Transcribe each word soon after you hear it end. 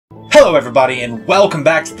Hello everybody and welcome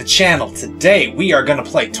back to the channel. Today we are going to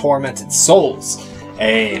play Tormented Souls,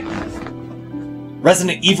 a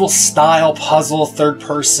Resident Evil style puzzle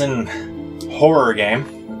third-person horror game.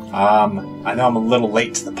 I know I'm a little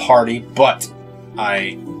late to the party, but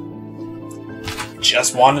I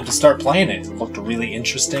just wanted to start playing it. It looked really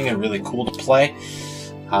interesting and really cool to play.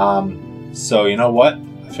 So you know what?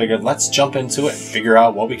 I figured let's jump into it and figure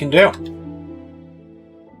out what we can do.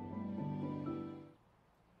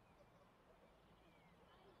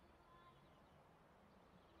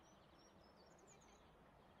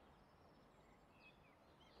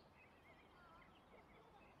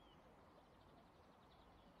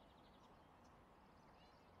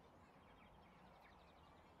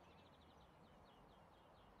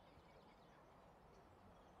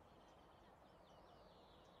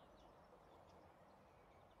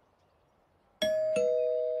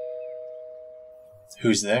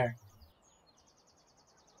 Who's there?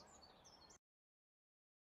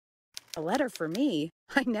 A letter for me?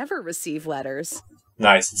 I never receive letters.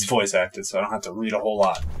 Nice, it's voice acted, so I don't have to read a whole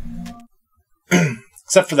lot.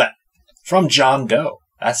 Except for that. From John Doe.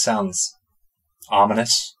 That sounds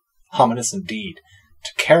ominous. Ominous indeed.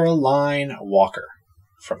 To Caroline Walker.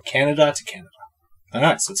 From Canada to Canada.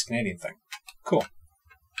 Alright, so it's a Canadian thing. Cool.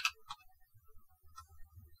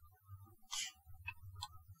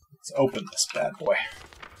 Let's open this bad boy.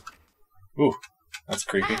 Ooh, that's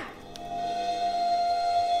creepy.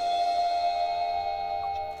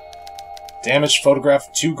 Damaged photograph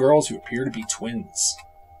of two girls who appear to be twins.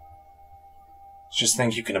 Just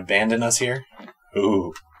think you can abandon us here?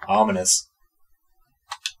 Ooh, ominous.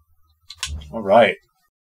 Alright.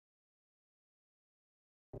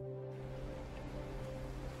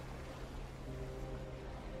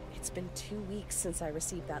 It's been 2 weeks since I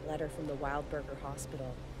received that letter from the Wildberger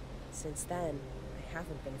Hospital. Since then, I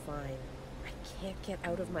haven't been fine. I can't get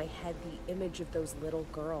out of my head the image of those little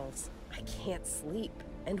girls. I can't sleep.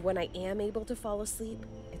 And when I am able to fall asleep,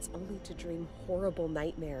 it's only to dream horrible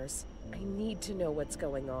nightmares. I need to know what's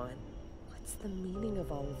going on. What's the meaning of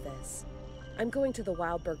all of this? I'm going to the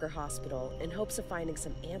Wildberger Hospital in hopes of finding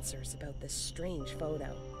some answers about this strange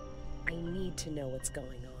photo. I need to know what's going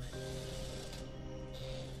on.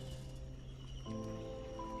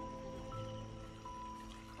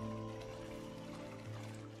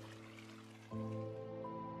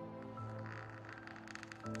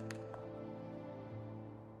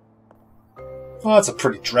 Oh, that's a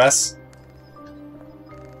pretty dress.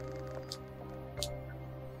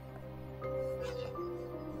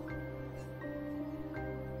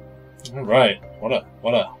 All right, what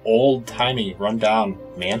a old-timey, run-down,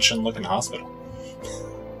 mansion-looking hospital.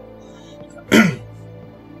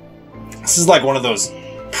 This is like one of those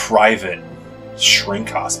private shrink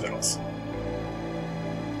hospitals.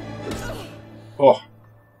 Oh.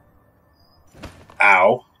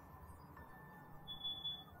 Ow.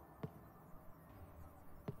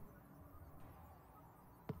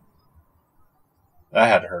 That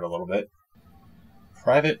had to hurt a little bit.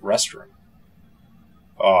 Private restroom.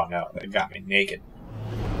 Oh no, they got me naked.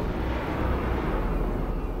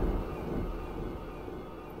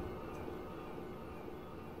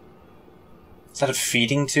 Is that a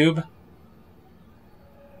feeding tube?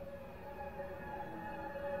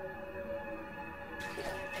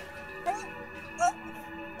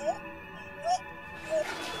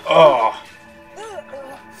 Oh.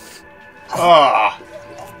 Ah.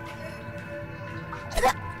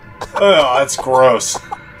 Oh, that's gross.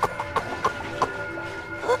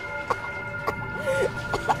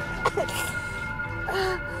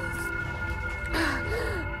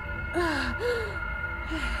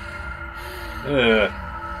 Ugh.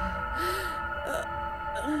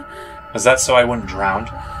 Was that so I wouldn't drown?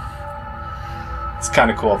 It's kind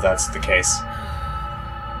of cool if that's the case.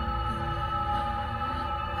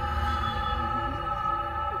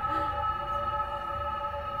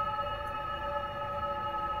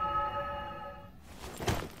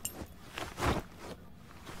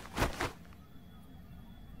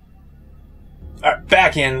 Alright,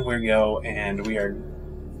 back in we go, and we are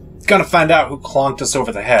gonna find out who clonked us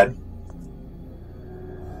over the head.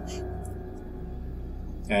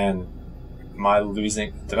 And am I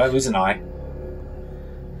losing... Did I lose an eye?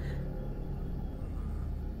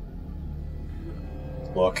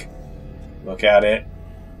 Look. Look at it.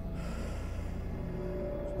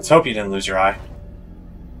 Let's hope you didn't lose your eye.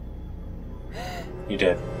 You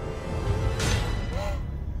did.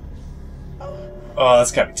 Oh,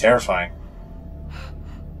 that's gotta be terrifying.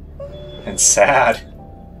 And sad.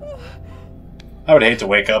 I would hate to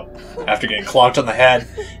wake up after getting clonked on the head,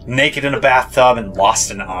 naked in a bathtub, and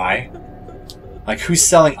lost an eye. Like, who's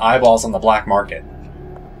selling eyeballs on the black market?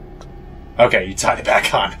 Okay, you tied it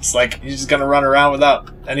back on. It's like, you're just gonna run around without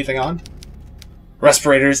anything on?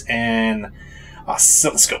 Respirators and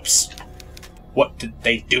oscilloscopes. What did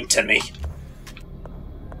they do to me?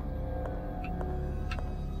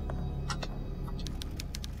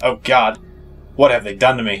 Oh God, what have they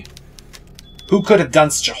done to me? Who could have done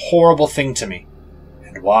such a horrible thing to me?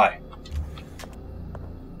 And why?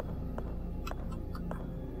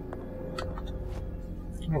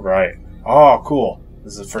 Alright. Oh, cool.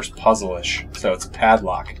 This is the first puzzle-ish, so it's a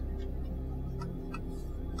padlock.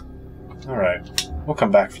 Alright. We'll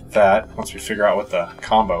come back for that once we figure out what the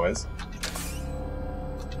combo is.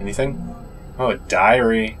 Anything? Oh, a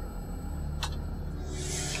diary.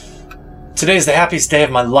 Today is the happiest day of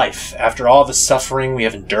my life. After all the suffering we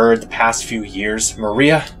have endured the past few years,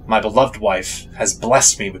 Maria, my beloved wife, has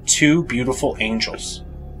blessed me with 2 beautiful angels.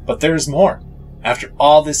 But there is more. After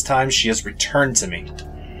all this time, she has returned to me.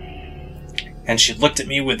 And she looked at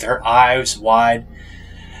me with her eyes wide,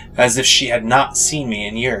 as if she had not seen me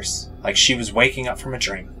in years, like she was waking up from a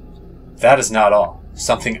dream. That is not all.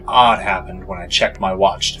 Something odd happened when I checked my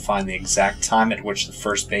watch to find the exact time at which the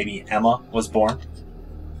first baby, Emma, was born.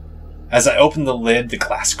 As I opened the lid, the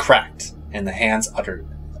glass cracked, and the hands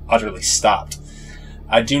utterly stopped.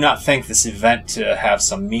 I do not think this event to have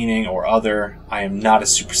some meaning or other. I am not a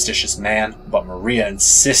superstitious man, but Maria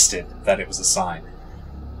insisted that it was a sign.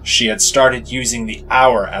 She had started using the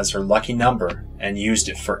hour as her lucky number, and used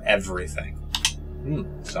it for everything.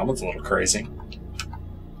 Someone's a little crazy.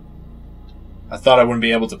 I thought I wouldn't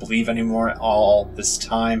be able to believe anymore all this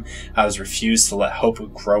time. I was refused to let hope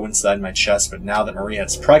grow inside my chest, but now that Maria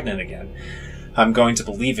is pregnant again, I'm going to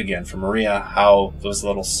believe again for Maria how those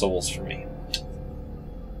little souls for me.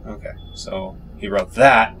 Okay, so he wrote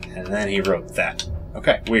that, and then he wrote that.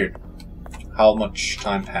 Okay, weird. How much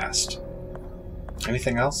time passed?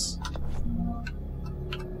 Anything else?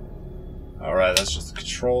 Alright, that's just the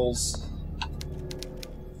controls.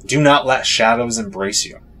 Do not let shadows embrace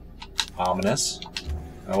you. Ominous.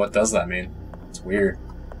 Oh, what does that mean? It's weird.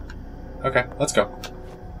 Okay, let's go.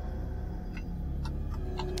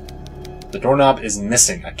 The doorknob is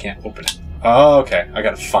missing. I can't open it. Oh, okay. I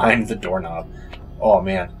gotta find the doorknob. Oh,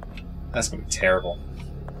 man. That's gonna be terrible.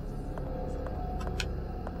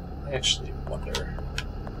 I actually wonder...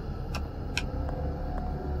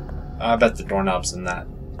 I bet the doorknob's in that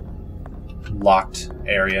locked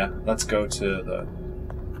area. Let's go to the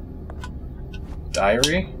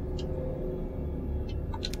diary.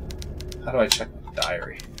 How do I check the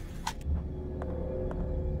diary?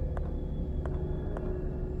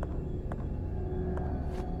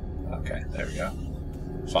 Okay, there we go.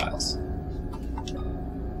 Files.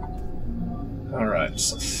 Alright,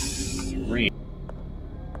 so 3.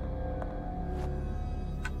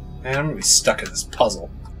 Man, I'm gonna be stuck in this puzzle.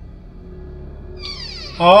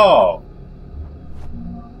 Oh!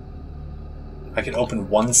 I can open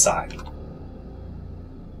one side.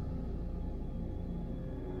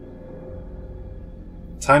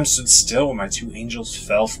 Time stood still when my 2 angels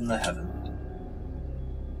fell from the heaven.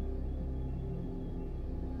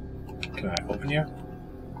 Can I open you?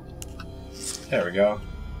 There we go.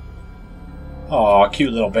 Aw,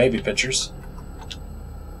 cute little baby pictures.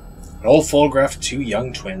 An old photograph of 2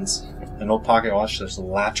 young twins. An old pocket watch, there's a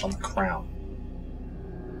latch on the crown.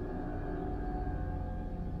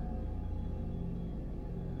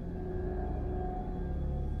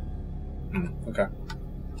 Okay.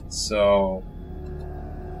 So...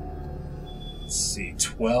 let's see,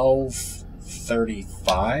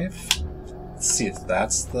 1235? Let's see if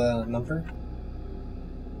that's the number.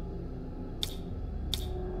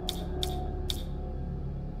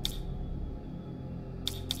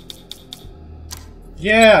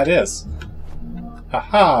 Yeah, it is.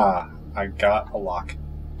 Haha! I got a lock.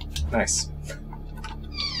 Nice.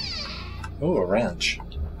 Ooh, a wrench.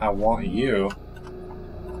 I want you.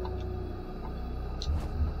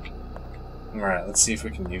 Alright, let's see if we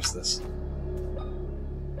can use this.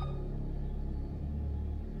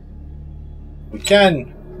 We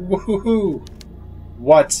can! Woohoo!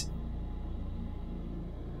 What?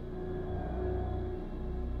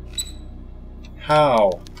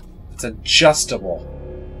 How? It's adjustable.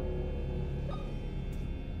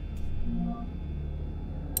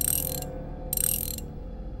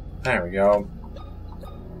 There we go.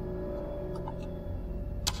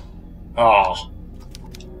 Oh.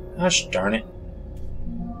 Gosh darn it.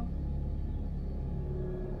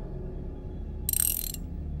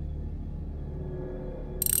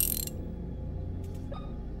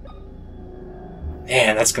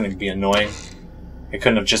 Man, that's going to be annoying. It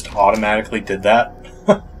couldn't have just automatically did that.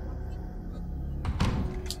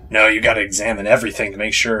 No, you got to examine everything to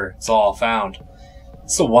make sure it's all found.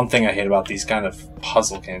 That's the one thing I hate about these kind of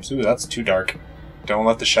puzzle games. Ooh, that's too dark. Don't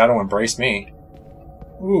let the shadow embrace me.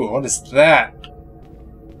 Ooh, what is that?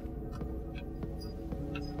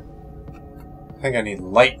 I think I need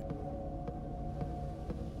light.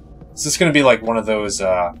 Is this going to be like one of those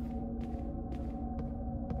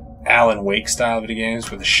Alan Wake style video games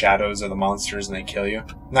where the shadows are the monsters and they kill you?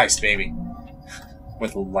 Nice, baby.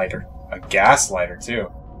 With a lighter. A gas lighter,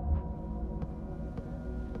 too.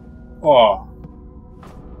 Oh.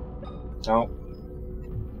 No.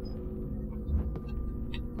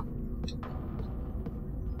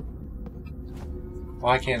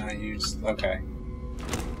 Why can't I use... Okay.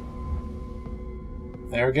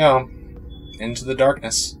 There we go. Into the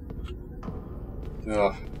darkness.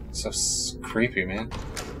 Ugh. So creepy, man.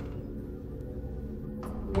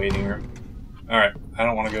 Waiting room. Alright, I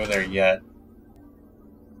don't want to go there yet.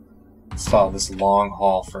 Let's follow this long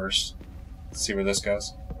hall first. Let's see where this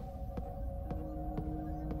goes.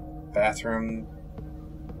 Bathroom.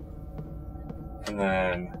 And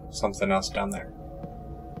then something else down there.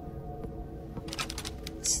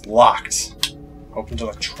 It's locked. Opened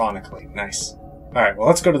electronically. Nice. Alright, well,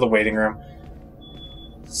 let's go to the waiting room.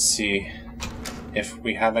 See if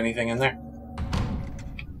we have anything in there.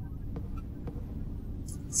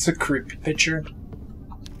 It's a creepy picture.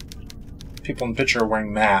 People in the picture are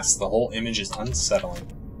wearing masks. The whole image is unsettling.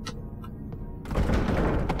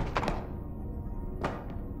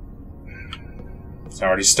 It's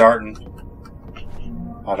already starting.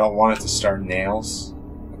 I don't want it to start. Nails.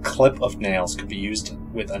 A clip of nails could be used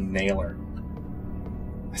with a nailer.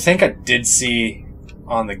 I think I did see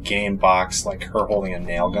on the game box, like, her holding a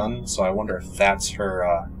nail gun, so I wonder if that's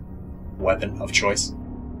her weapon of choice.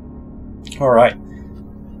 Alright.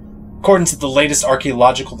 According to the latest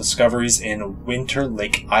archaeological discoveries in Winter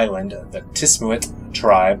Lake Island, the Tismuit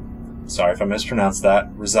tribe, sorry if I mispronounced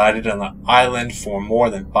that, resided on the island for more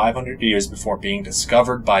than 500 years before being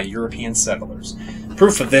discovered by European settlers.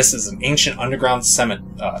 Proof of this is an ancient underground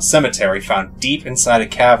cemetery found deep inside a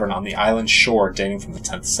cavern on the island's shore dating from the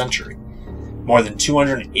 10th century. More than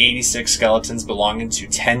 286 skeletons belonging to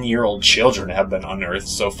 10-year-old children have been unearthed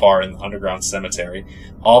so far in the underground cemetery.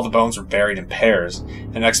 All the bones were buried in pairs,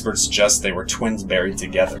 and experts suggest they were twins buried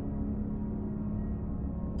together.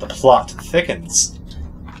 The plot thickens.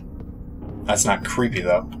 That's not creepy,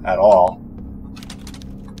 though, at all.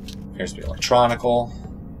 Appears to be electronical.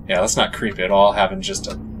 Yeah, that's not creepy at all, having just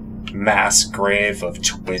a mass grave of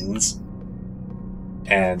twins.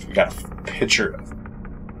 And we got a picture of...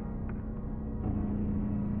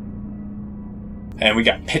 And we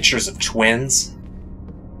got pictures of twins.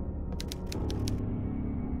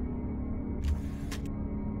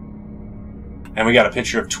 And we got a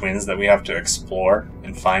picture of twins that we have to explore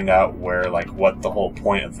and find out where, like, what the whole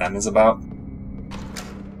point of them is about.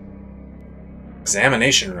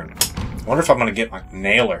 Examination room. I wonder if I'm gonna get my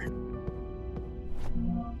nailer.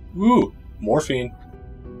 Ooh, morphine.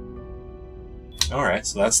 Alright,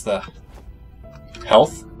 so that's the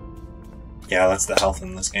health. Yeah, that's the health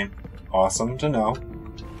in this game. Awesome to know.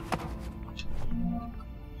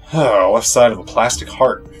 Oh, left side of a plastic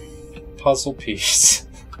heart. Puzzle piece.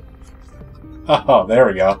 Oh, there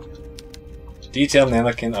we go. Detailed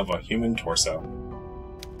mannequin of a human torso.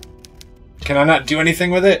 Can I not do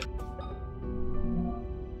anything with it?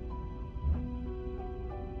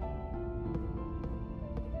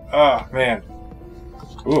 Oh, man.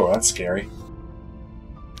 Ooh, that's scary.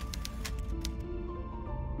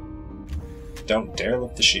 Don't dare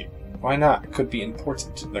lift the sheet. Why not? It could be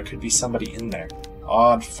important. There could be somebody in there.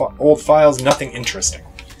 Old files, nothing interesting.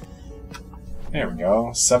 There we go.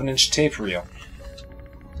 7-inch tape reel.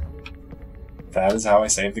 That is how I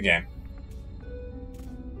save the game.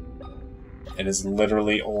 It is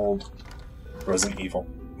literally old Resident Evil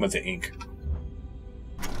with the ink.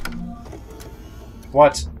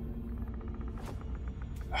 What?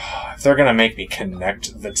 If they're gonna make me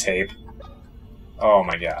connect the tape... Oh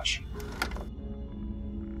my gosh.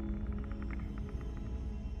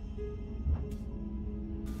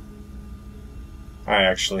 I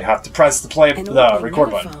actually have to press the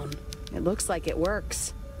record button. It looks like it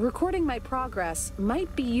works. Recording my progress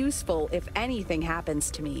might be useful if anything happens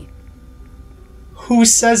to me. Who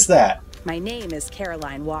says that? My name is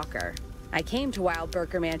Caroline Walker. I came to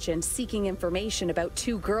Wildberger Mansion seeking information about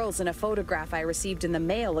 2 girls in a photograph I received in the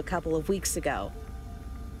mail a couple of weeks ago.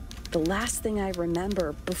 The last thing I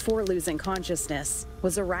remember before losing consciousness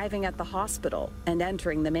was arriving at the hospital and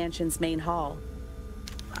entering the mansion's main hall.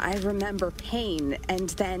 I remember pain and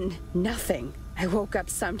then nothing. I woke up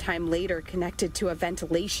sometime later connected to a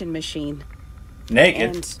ventilation machine. Naked?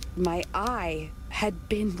 And my eye had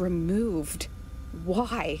been removed.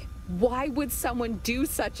 Why? Why would someone do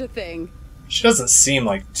such a thing? She doesn't seem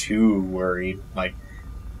like too worried. Like,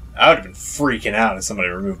 I would have been freaking out if somebody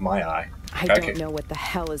removed my eye. I don't know what the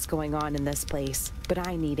hell is going on in this place, but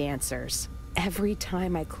I need answers. Every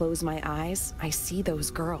time I close my eyes, I see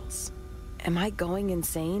those girls. Am I going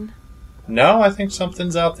insane? No, I think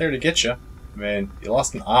something's out there to get you. I mean, you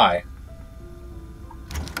lost an eye.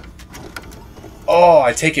 Oh,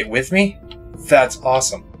 I take it with me? That's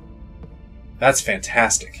awesome. That's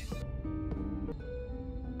fantastic.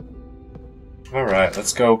 Alright,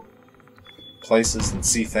 let's go places and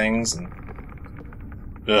see things and...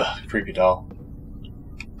 Ugh, creepy doll.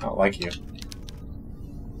 I don't like you.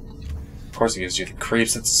 Of course it gives you the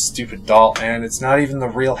creeps, it's a stupid doll, and it's not even the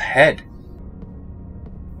real head.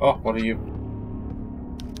 Oh, what are you?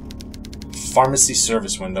 Pharmacy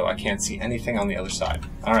service window. I can't see anything on the other side.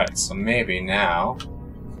 Alright, so maybe now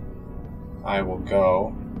I will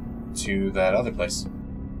go to that other place.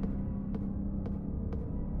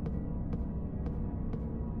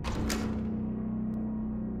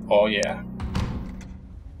 Oh yeah.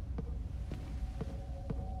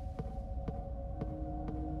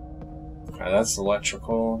 Alright, that's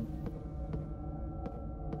electrical.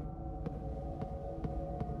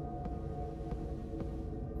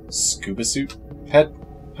 Scuba suit head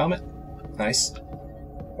helmet. Nice.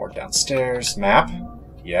 More downstairs. Map.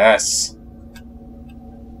 Yes.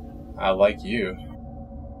 I like you.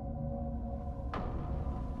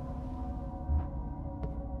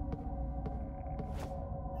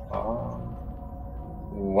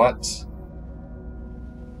 What?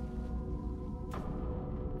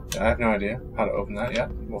 I have no idea how to open that yet.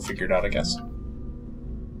 We'll figure it out, I guess.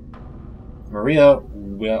 Maria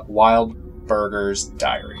Wildberger's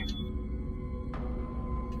diary.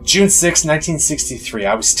 June 6, 1963.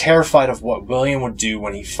 I was terrified of what William would do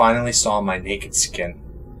when he finally saw my naked skin.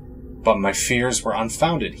 But my fears were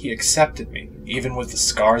unfounded. He accepted me, even with the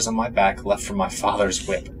scars on my back left from my father's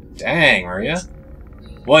whip. Dang, Maria.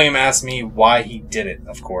 William asked me why he did it,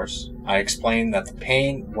 of course. I explained that the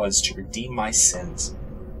pain was to redeem my sins.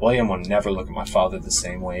 William would never look at my father the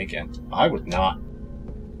same way again. I would not.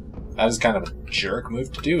 That is kind of a jerk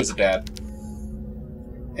move to do as a dad.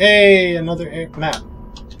 Hey, another map.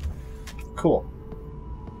 Cool.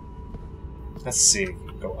 Let's see.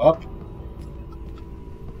 Go up.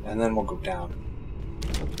 And then we'll go down.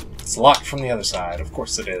 It's locked from the other side. Of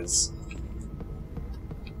course it is.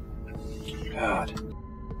 God.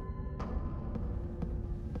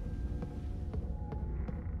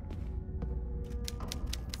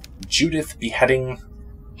 Judith beheading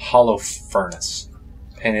hollow furnace.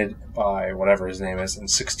 Painted by whatever his name is in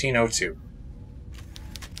 1602.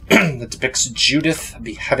 That depicts Judith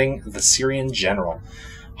beheading the Syrian general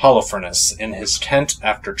Holofernes in his tent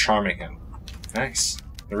after charming him. Nice.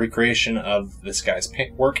 The recreation of this guy's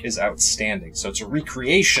work is outstanding. So it's a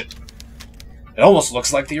recreation. It almost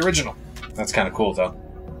looks like the original. That's kind of cool, though.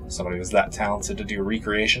 Somebody was that talented to do a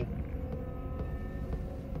recreation.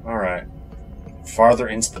 Alright. Farther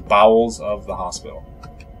into the bowels of the hospital.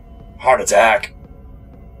 Heart attack!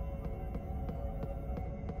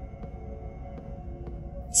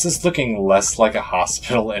 This is looking less like a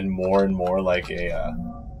hospital and more like a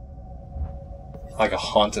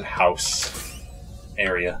haunted house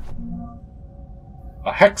area.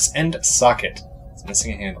 A hex end socket. It's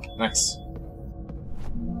missing a handle. Nice.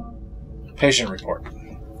 Patient report.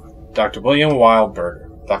 Dr. William Wildberger.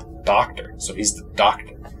 Doctor. So he's the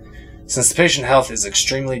doctor. Since the patient health is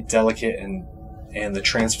extremely delicate and the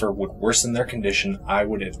transfer would worsen their condition, I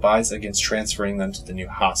would advise against transferring them to the new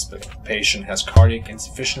hospital. The patient has cardiac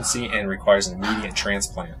insufficiency and requires an immediate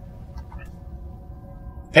transplant.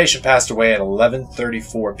 The patient passed away at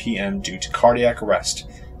 11:34 p.m. due to cardiac arrest.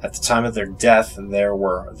 At the time of their death,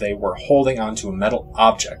 they were holding onto a metal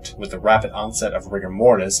object. With the rapid onset of rigor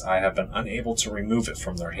mortis, I have been unable to remove it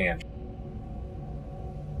from their hand.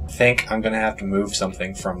 I think I'm going to have to move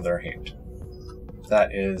something from their hand.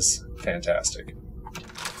 That is fantastic.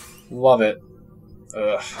 Love it.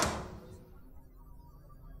 Ugh.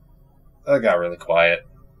 That got really quiet.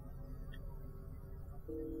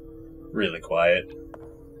 Really quiet.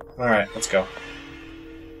 Alright, let's go.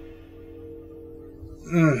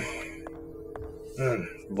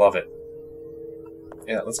 Love it.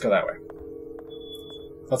 Yeah, let's go that way.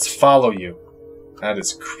 Let's follow you. That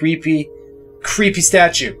is creepy, creepy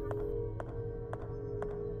statue.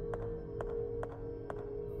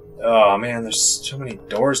 Oh man, there's so many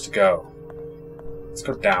doors to go. Let's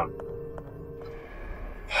go down.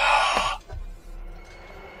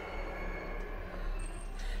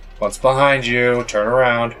 What's behind you? Turn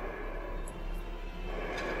around.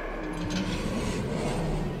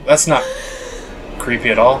 That's not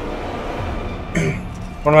creepy at all.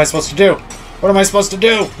 What am I supposed to do? What am I supposed to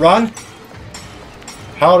do? Run?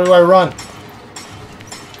 How do I run?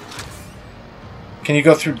 Can you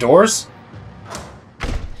go through doors?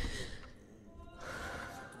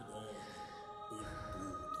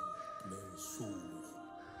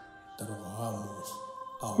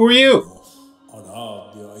 Who are you?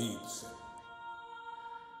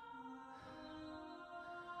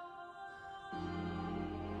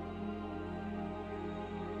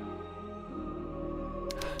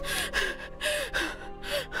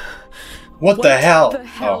 What the hell? What the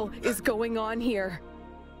hell is going on here?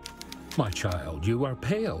 My child, you are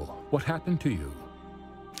pale. What happened to you?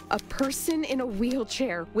 A person in a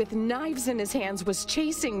wheelchair with knives in his hands was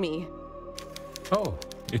chasing me. Oh,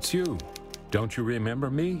 it's you. Don't you remember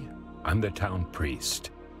me? I'm the town priest.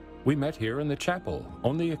 We met here in the chapel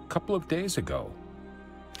only a couple of days ago.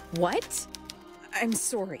 What? I'm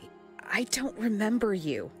sorry. I don't remember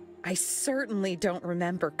you. I certainly don't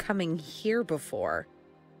remember coming here before.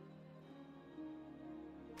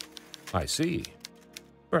 I see.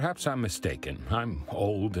 Perhaps I'm mistaken. I'm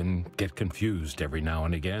old and get confused every now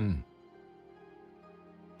and again.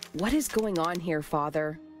 What is going on here,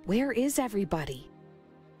 Father? Where is everybody?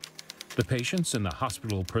 The patients and the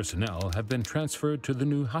hospital personnel have been transferred to the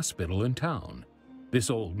new hospital in town. This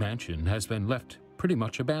old mansion has been left pretty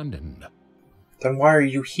much abandoned. Then why are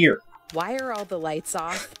you here? Why are all the lights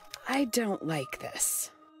off? I don't like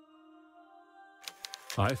this.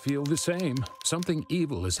 I feel the same. Something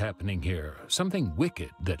evil is happening here. Something wicked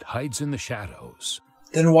that hides in the shadows.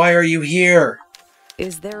 Then why are you here?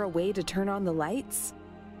 Is there a way to turn on the lights?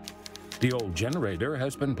 The old generator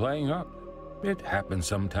has been playing up. It happens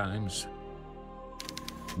sometimes.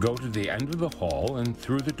 Go to the end of the hall and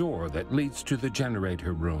through the door that leads to the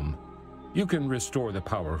generator room. You can restore the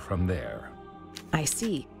power from there. I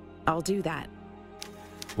see. I'll do that.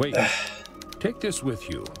 Wait, take this with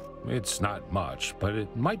you. It's not much, but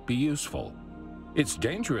it might be useful. It's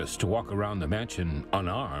dangerous to walk around the mansion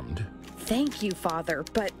unarmed. Thank you, Father,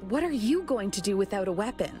 but what are you going to do without a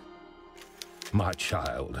weapon? My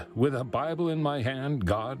child, with a Bible in my hand,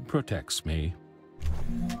 God protects me.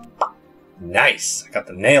 Nice. I got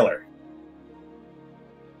the nailer.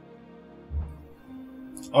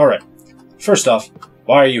 Alright. First off,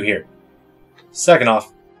 why are you here? Second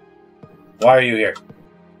off, why are you here?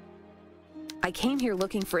 I came here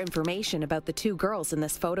looking for information about the two girls in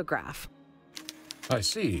this photograph. I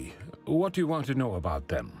see. What do you want to know about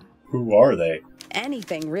them? Who are they?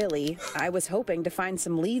 Anything, really. I was hoping to find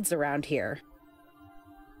some leads around here.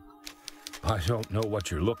 I don't know what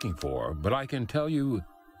you're looking for, but I can tell you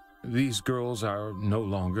these girls are no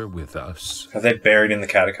longer with us. Are they buried in the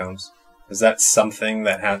catacombs? Is that something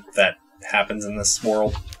that happens in this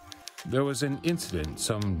world? There was an incident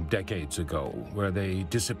some decades ago where they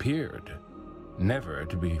disappeared, never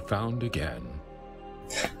to be found again.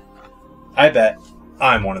 I bet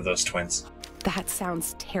I'm one of those twins. That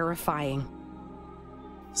sounds terrifying.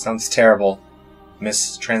 Sounds terrible.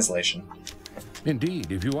 Mistranslation.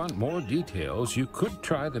 Indeed, if you want more details, you could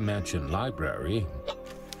try the mansion library.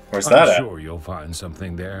 Where's that at? I'm sure you'll find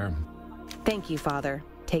something there. Thank you, Father.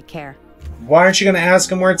 Take care. Why aren't you going to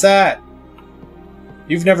ask him where it's at?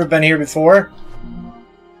 You've never been here before?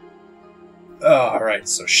 Oh, alright,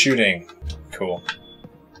 so shooting. Cool.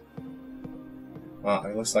 Well,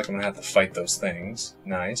 it looks like I'm going to have to fight those things.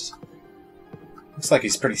 Nice. Looks like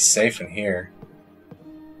he's pretty safe in here.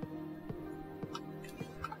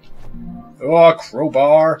 Oh, a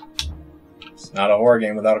crowbar! It's not a horror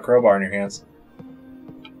game without a crowbar in your hands.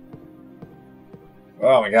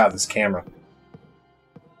 Oh my god, this camera.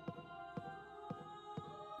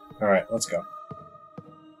 Alright, let's go.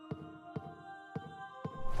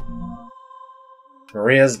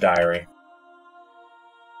 Maria's diary.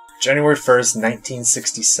 January 1st,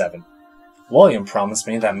 1967. William promised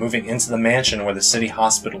me that moving into the mansion where the city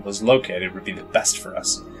hospital was located would be the best for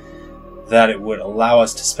us. That it would allow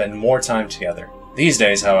us to spend more time together. These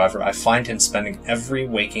days, however, I find him spending every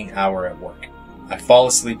waking hour at work. I fall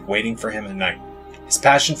asleep waiting for him at night. His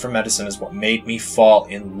passion for medicine is what made me fall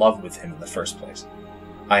in love with him in the first place.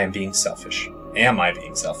 I am being selfish. Am I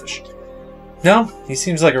being selfish? No, he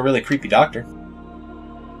seems like a really creepy doctor.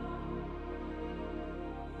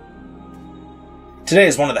 Today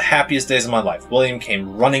is one of the happiest days of my life. William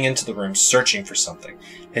came running into the room searching for something.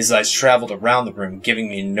 His eyes traveled around the room, giving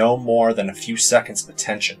me no more than a few seconds of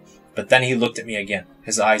attention. But then he looked at me again,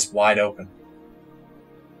 his eyes wide open.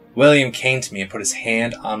 William came to me and put his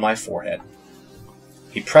hand on my forehead.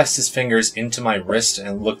 He pressed his fingers into my wrist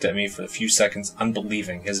and looked at me for a few seconds,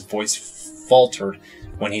 unbelieving. His voice faltered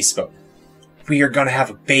when he spoke. "We are going to have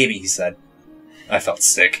a baby," he said. I felt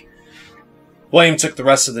sick. William took the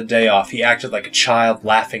rest of the day off. He acted like a child,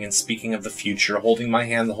 laughing and speaking of the future, holding my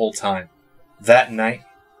hand the whole time. That night,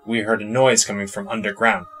 we heard a noise coming from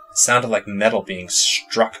underground. It sounded like metal being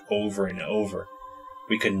struck over and over.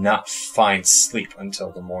 We could not find sleep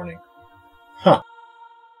until the morning. Huh.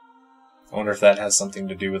 I wonder if that has something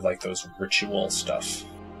to do with, like, those ritual stuff.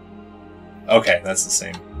 Okay, that's the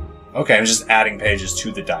same. Okay, I'm just adding pages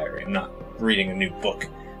to the diary. I'm not reading a new book.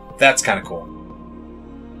 That's kind of cool.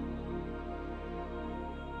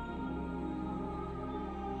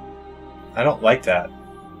 I don't like that.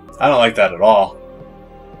 I don't like that at all.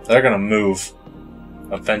 They're gonna move.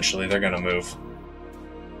 Eventually, they're gonna move.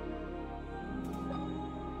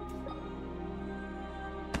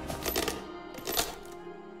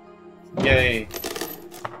 Yay.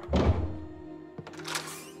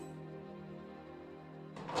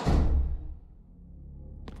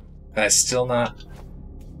 And I still not...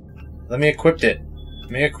 Let me equip it.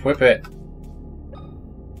 Let me equip it.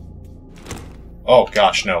 Oh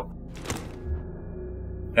gosh, no.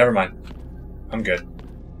 Never mind. I'm good.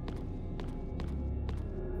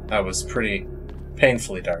 That was pretty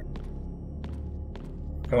painfully dark.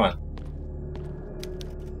 Come on.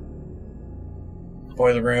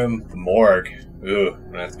 Boiler room, the morgue. Ooh,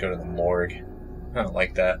 I'm gonna have to go to the morgue. I don't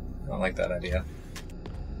like that. I don't like that idea.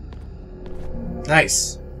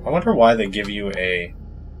 Nice. I wonder why they give you a,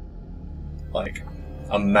 like,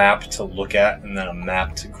 a map to look at and then a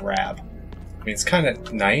map to grab. I mean, it's kind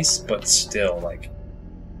of nice, but still, like...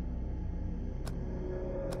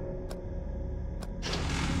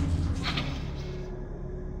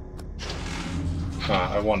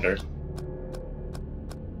 I wonder.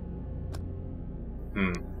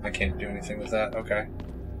 I can't do anything with that. Okay.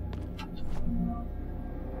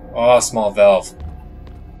 Oh, small valve.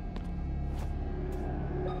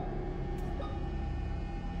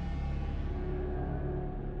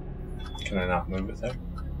 Can I not move it there?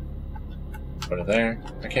 Put it there.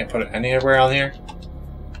 I can't put it anywhere on here.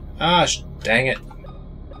 Ah, dang it.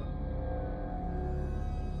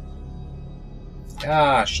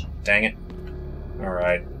 Gosh, dang it.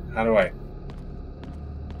 Alright, how do I...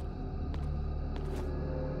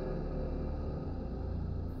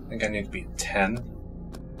 I think I need to be 10.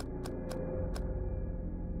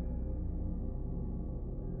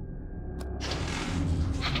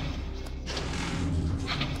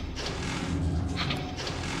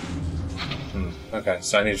 Okay,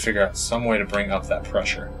 so I need to figure out some way to bring up that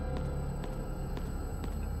pressure.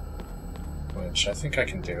 Which I think I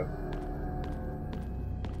can do.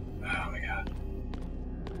 Oh my god.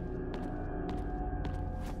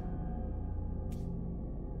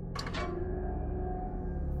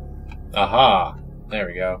 Aha! There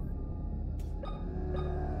we go.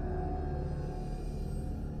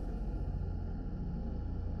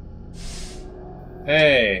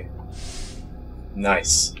 Hey!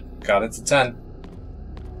 Nice. Got it to 10.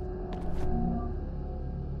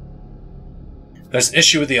 There's an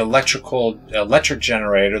issue with the electric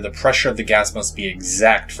generator. The pressure of the gas must be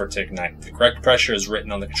exact for it to ignite. The correct pressure is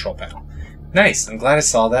written on the control panel. Nice. I'm glad I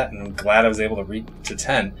saw that, and I'm glad I was able to read to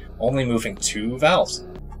 10, only moving 2 valves.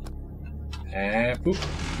 And boop.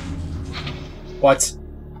 What?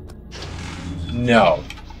 No.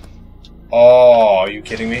 Oh, are you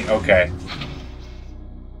kidding me? Okay.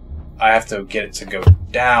 I have to get it to go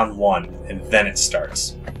down 1, and then it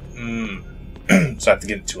starts. So I have to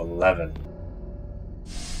get it to 11.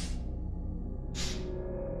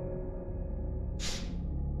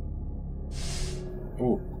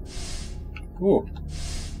 Ooh. Ooh.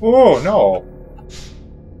 Oh, no.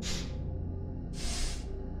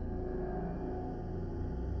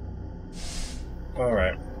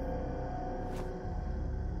 Alright.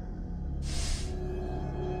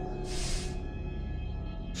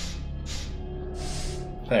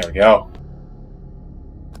 There we go.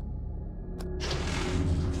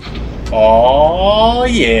 Oh,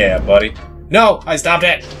 yeah, buddy. No, I stopped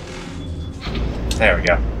it. There we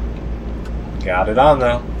go. Got it on,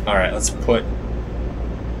 though. Alright, let's put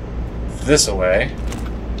this away.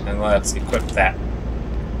 And let's equip that.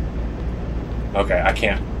 Okay, I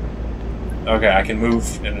can't. Okay, I can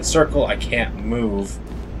move in a circle. I can't move.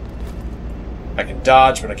 I can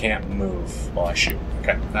dodge, but I can't move while I shoot.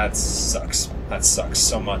 Okay, that sucks. That sucks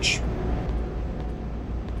so much.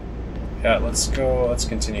 Yeah, let's go. Let's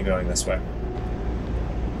continue going this way.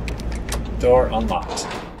 Door unlocked.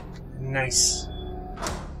 Nice.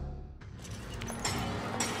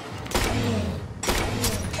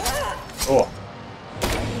 Oh.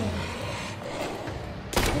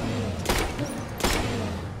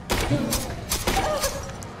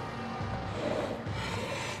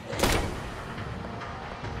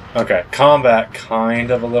 Okay, combat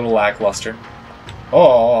kind of a little lackluster.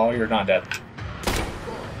 Oh, you're not dead.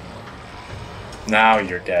 Now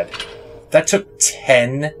you're dead. That took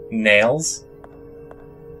 10 nails?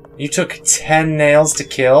 You took 10 nails to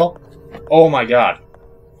kill? Oh my god.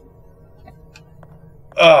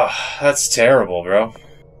 Ugh, that's terrible, bro.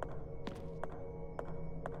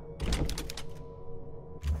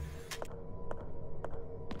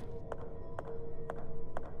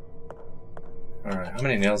 Alright, how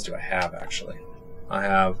many nails do I have, actually? I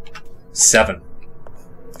have 7.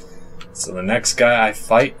 So the next guy I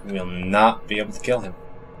fight will not be able to kill him.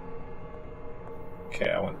 Okay,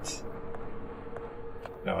 I went...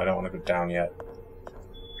 No, I don't want to go down yet.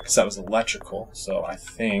 Because that was electrical, so I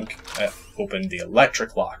think I opened the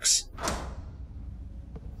electric locks.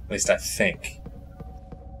 At least I think.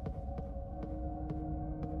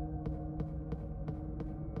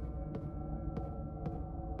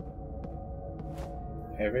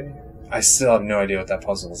 Maybe? I still have no idea what that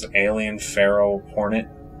puzzle is. Alien, Pharaoh, Hornet?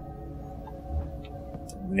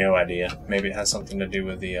 No idea. Maybe it has something to do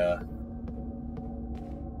with the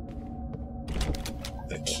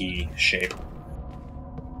key shape.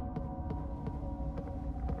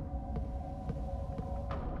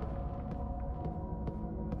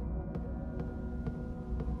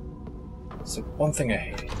 So one thing I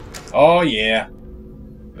hate. Oh yeah!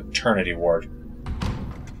 Maternity ward.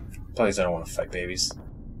 Please, I don't want to fight babies.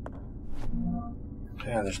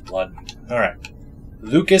 Yeah, there's blood. Alright.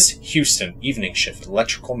 Lucas Houston, evening shift,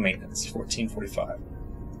 electrical maintenance, 14:45.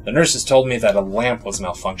 The nurses told me that a lamp was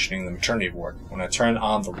malfunctioning in the maternity ward. When I turned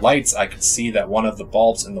on the lights, I could see that one of the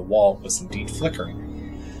bulbs in the wall was indeed flickering.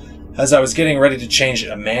 As I was getting ready to change it,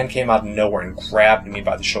 a man came out of nowhere and grabbed me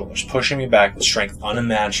by the shoulders, pushing me back with strength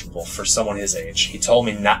unimaginable for someone his age. He told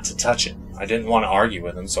me not to touch it. I didn't want to argue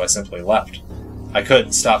with him, so I simply left. I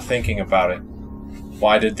couldn't stop thinking about it.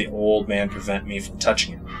 Why did the old man prevent me from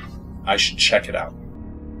touching it? I should check it out.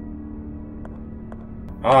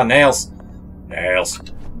 Ah, nails! Nails.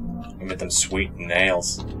 I get them sweet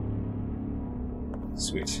nails.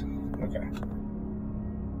 Sweet. Okay.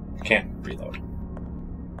 Can't reload.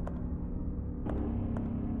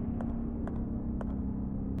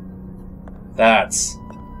 That's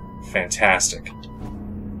fantastic.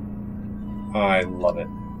 I love it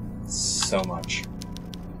so much.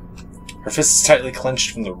 Her fist is tightly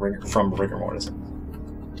clenched from rigor mortis.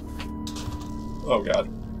 Oh god.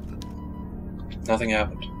 Nothing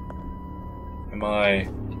happened.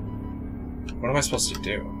 What am I supposed to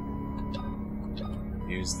do?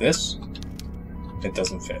 Use this? It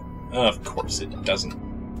doesn't fit. Of course it doesn't.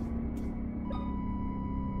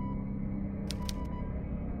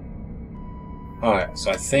 Alright,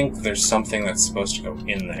 so I think there's something that's supposed to go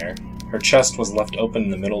in there. Her chest was left open in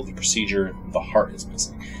the middle of the procedure. The heart is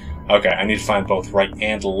missing. Okay, I need to find both right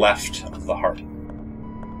and left of the heart.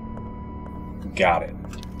 Got it.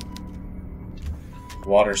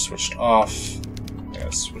 Water switched off. I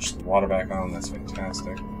gotta switch the water back on. That's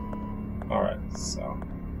fantastic. Alright, so...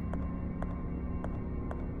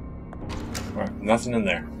 Alright, nothing in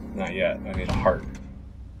there. Not yet. I need a heart.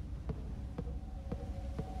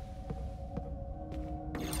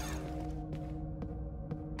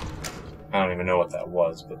 I don't even know what that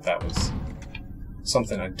was, but that was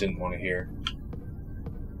something I didn't want to hear.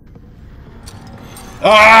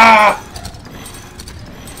 Ah!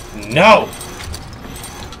 No!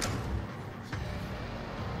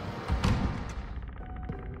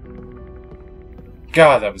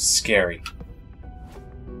 God, that was scary.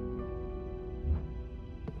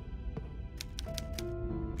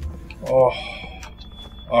 Oh.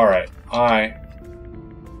 Alright,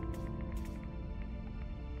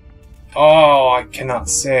 Oh, I cannot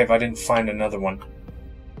save. I didn't find another one.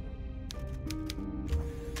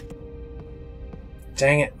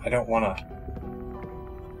 Dang it, I don't want to...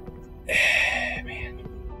 Man.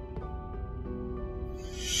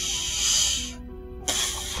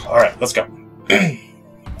 Alright, let's go.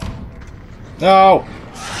 No!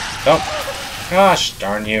 Don't. Gosh,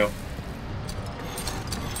 darn you.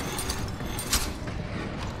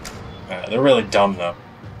 They're really dumb, though.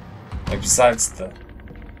 Like, besides the...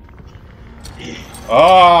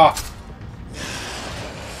 Ah!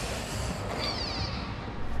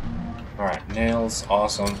 Alright, nails,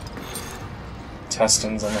 awesome.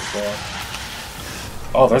 Intestines on the floor.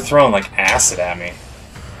 Oh, they're throwing, like, acid at me.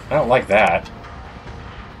 I don't like that.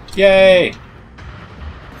 Yay!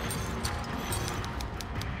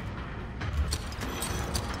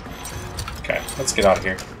 Okay, let's get out of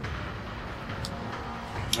here.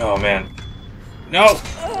 Oh, man. No!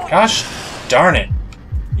 Gosh darn it!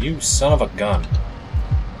 You son of a gun.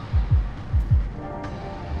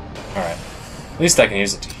 Alright. At least I can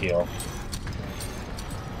use it to heal.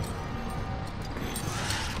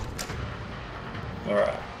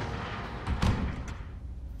 Alright.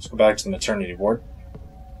 Let's go back to the maternity ward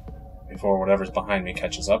before whatever's behind me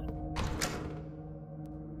catches up.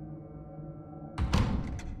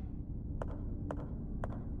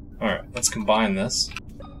 Alright, let's combine this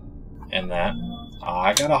and that.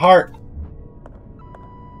 I got a heart!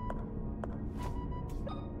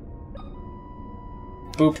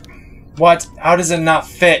 Boop. What? How does it not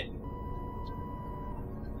fit?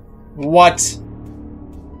 What?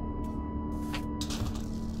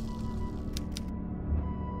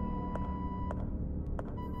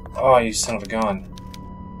 Oh, you son of a gun.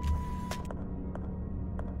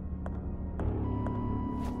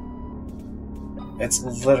 It's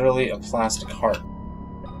literally a plastic heart.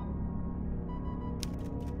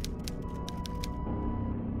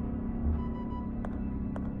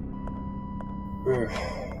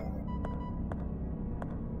 Ugh.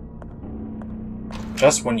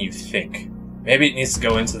 Just when you think. Maybe it needs to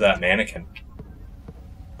go into that mannequin.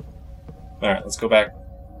 Alright, let's go back.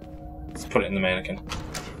 Let's put it in the mannequin.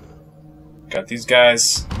 Got these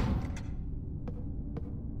guys.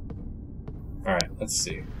 Alright, let's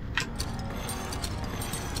see.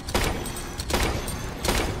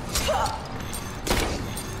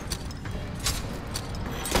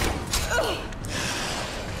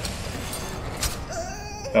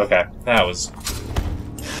 Okay, that was...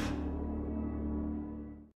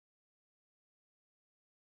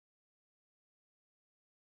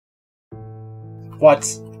 What?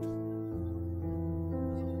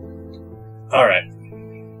 Alright.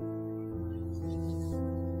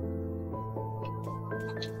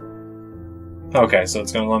 Okay, so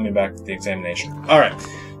it's going to let me back to the examination. Alright,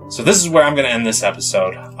 so this is where I'm going to end this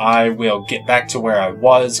episode. I will get back to where I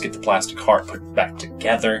was, get the plastic heart put back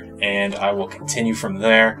together, and I will continue from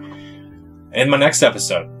there in my next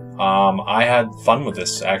episode. I had fun with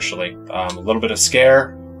this, actually. A little bit of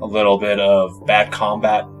scare, a little bit of bad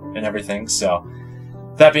combat, and everything, so...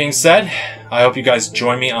 That being said, I hope you guys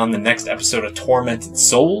join me on the next episode of Tormented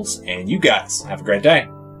Souls, and you guys have a great day.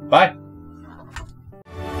 Bye!